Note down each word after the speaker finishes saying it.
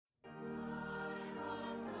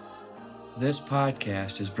This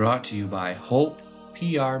podcast is brought to you by Hope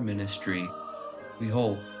PR Ministry. We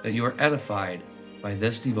hope that you are edified by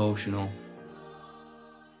this devotional.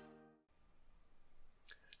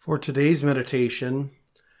 For today's meditation,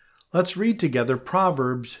 let's read together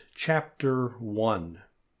Proverbs chapter 1.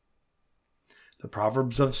 The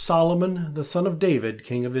Proverbs of Solomon, the son of David,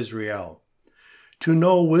 king of Israel. To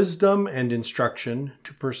know wisdom and instruction,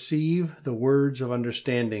 to perceive the words of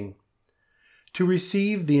understanding, to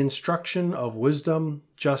receive the instruction of wisdom,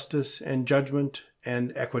 justice, and judgment,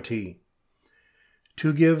 and equity,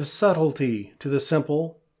 to give subtlety to the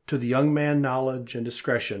simple, to the young man knowledge and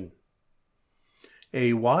discretion.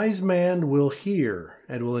 A wise man will hear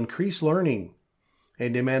and will increase learning,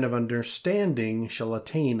 and a man of understanding shall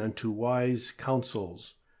attain unto wise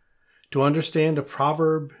counsels. To understand a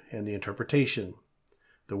proverb and the interpretation,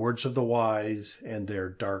 the words of the wise and their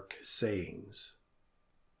dark sayings.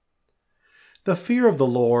 The fear of the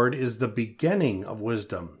Lord is the beginning of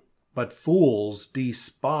wisdom, but fools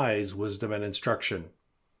despise wisdom and instruction.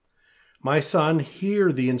 My son,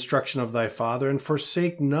 hear the instruction of thy father, and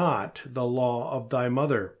forsake not the law of thy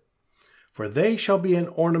mother. For they shall be an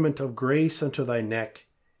ornament of grace unto thy neck,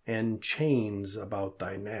 and chains about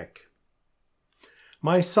thy neck.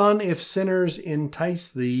 My son, if sinners entice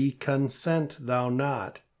thee, consent thou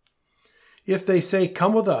not. If they say,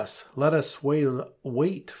 Come with us, let us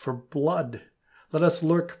wait for blood. Let us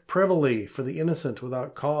lurk privily for the innocent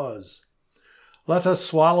without cause. Let us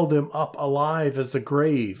swallow them up alive as the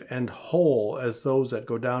grave, and whole as those that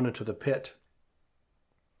go down into the pit.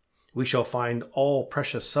 We shall find all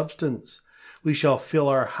precious substance. We shall fill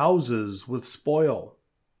our houses with spoil.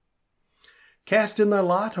 Cast in thy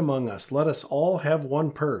lot among us. Let us all have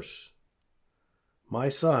one purse. My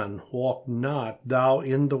son, walk not thou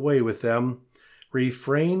in the way with them.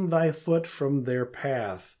 Refrain thy foot from their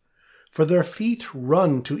path. For their feet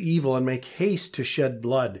run to evil and make haste to shed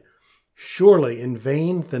blood. Surely in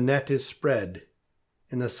vain the net is spread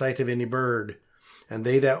in the sight of any bird, and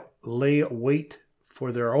they that lay wait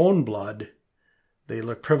for their own blood, they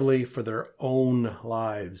look privily for their own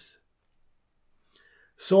lives.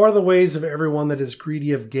 So are the ways of every one that is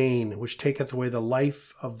greedy of gain, which taketh away the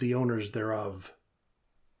life of the owners thereof.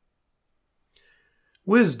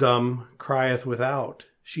 Wisdom crieth without,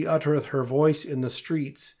 she uttereth her voice in the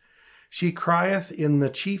streets. She crieth in the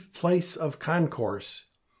chief place of concourse,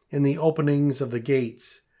 in the openings of the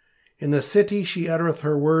gates. In the city she uttereth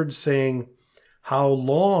her words, saying, How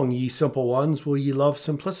long, ye simple ones, will ye love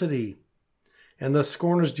simplicity? And the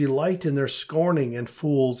scorners delight in their scorning, and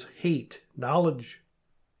fools hate knowledge.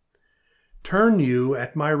 Turn you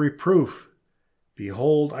at my reproof.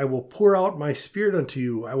 Behold, I will pour out my spirit unto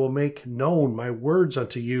you. I will make known my words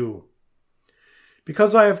unto you.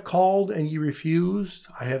 Because I have called, and ye refused,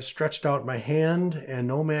 I have stretched out my hand, and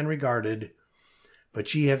no man regarded.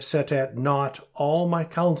 But ye have set at naught all my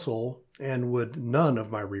counsel, and would none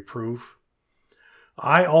of my reproof.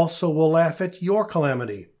 I also will laugh at your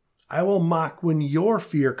calamity. I will mock when your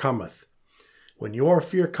fear cometh. When your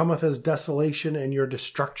fear cometh as desolation, and your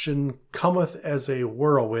destruction cometh as a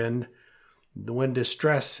whirlwind, when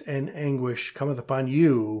distress and anguish cometh upon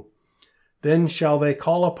you, then shall they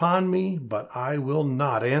call upon me, but I will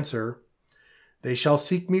not answer. They shall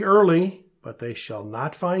seek me early, but they shall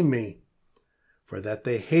not find me. For that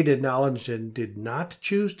they hated knowledge and did not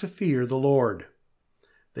choose to fear the Lord.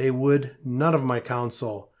 They would none of my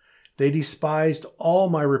counsel. They despised all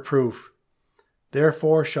my reproof.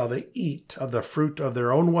 Therefore shall they eat of the fruit of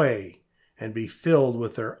their own way, and be filled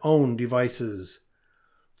with their own devices.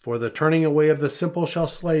 For the turning away of the simple shall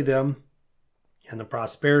slay them, and the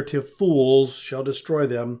prosperity of fools shall destroy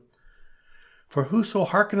them. For whoso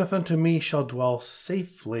hearkeneth unto me shall dwell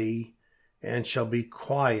safely, and shall be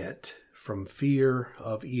quiet from fear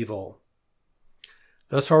of evil.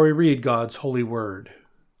 Thus far we read God's holy word.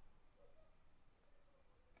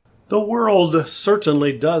 The world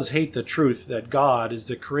certainly does hate the truth that God is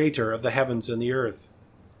the creator of the heavens and the earth.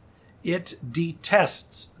 It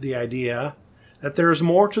detests the idea that there is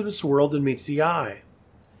more to this world than meets the eye.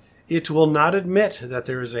 It will not admit that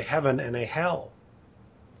there is a heaven and a hell.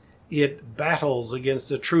 It battles against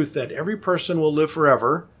the truth that every person will live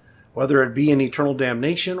forever, whether it be in eternal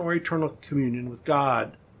damnation or eternal communion with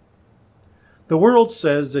God. The world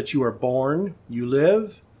says that you are born, you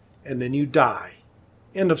live, and then you die.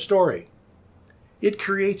 End of story. It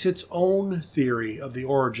creates its own theory of the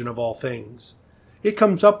origin of all things. It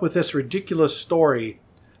comes up with this ridiculous story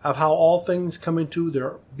of how all things come into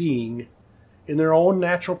their being in their own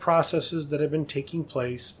natural processes that have been taking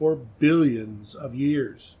place for billions of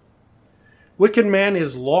years. Wicked man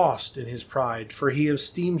is lost in his pride, for he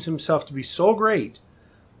esteems himself to be so great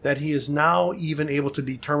that he is now even able to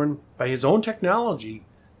determine by his own technology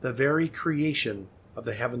the very creation of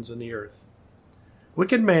the heavens and the earth.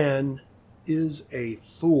 Wicked man is a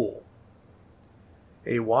fool.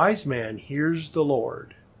 A wise man hears the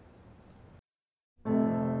Lord.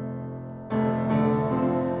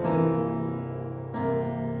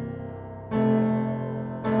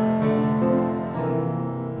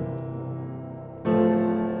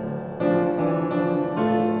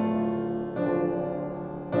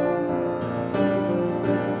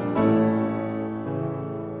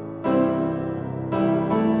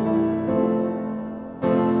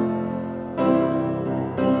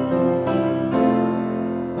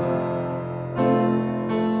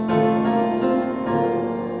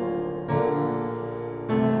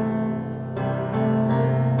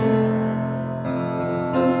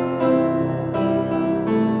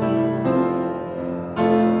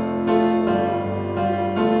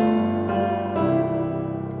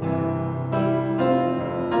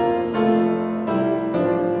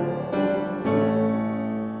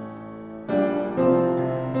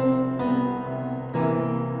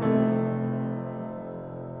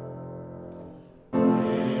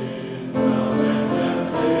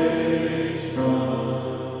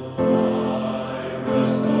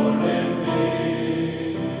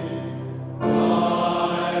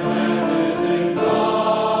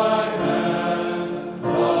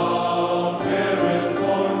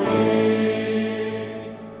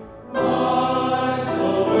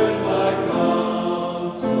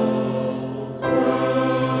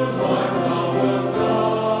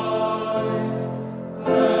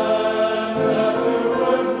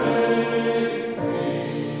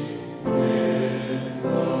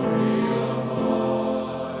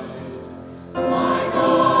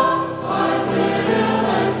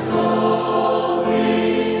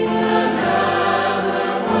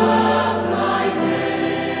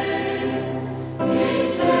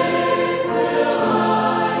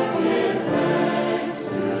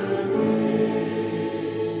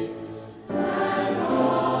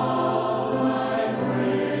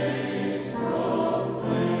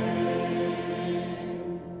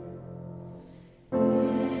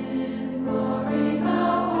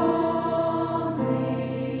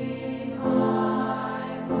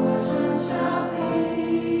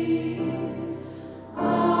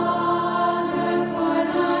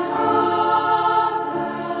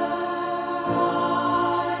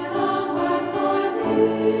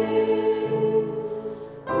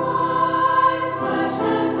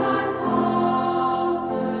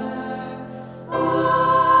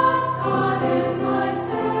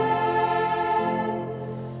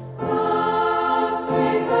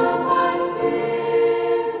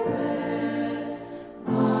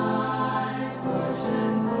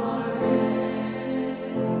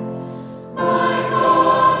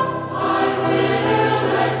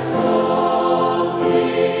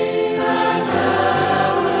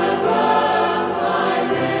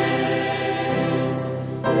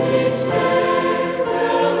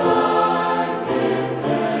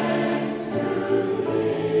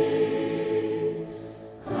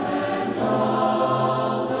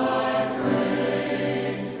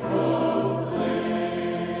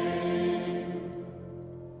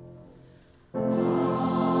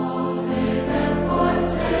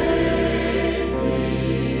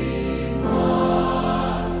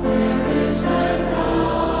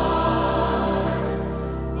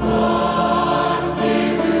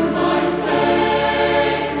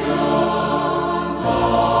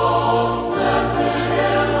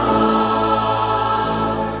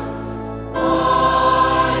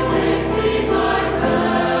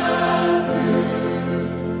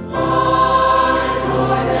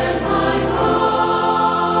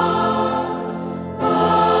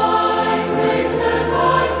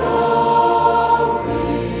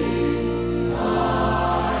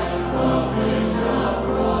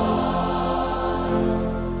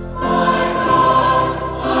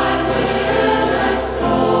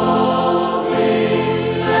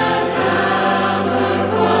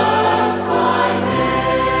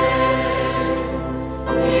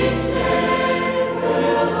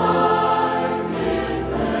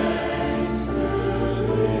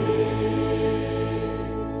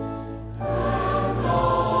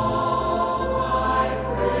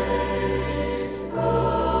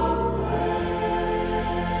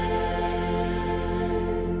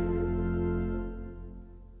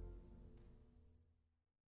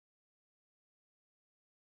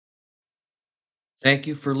 Thank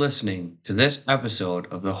you for listening to this episode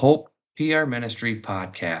of the Hope PR Ministry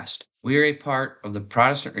podcast. We are a part of the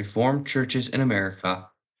Protestant Reformed Churches in America,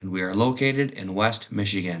 and we are located in West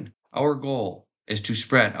Michigan. Our goal is to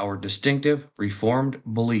spread our distinctive Reformed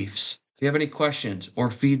beliefs. If you have any questions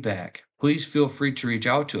or feedback, please feel free to reach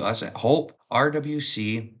out to us at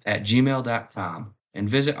hoperwc@gmail.com and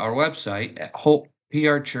visit our website at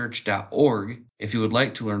hopeprchurch.org if you would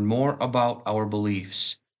like to learn more about our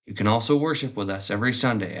beliefs. You can also worship with us every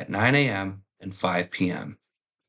Sunday at 9 a.m. and 5 p.m.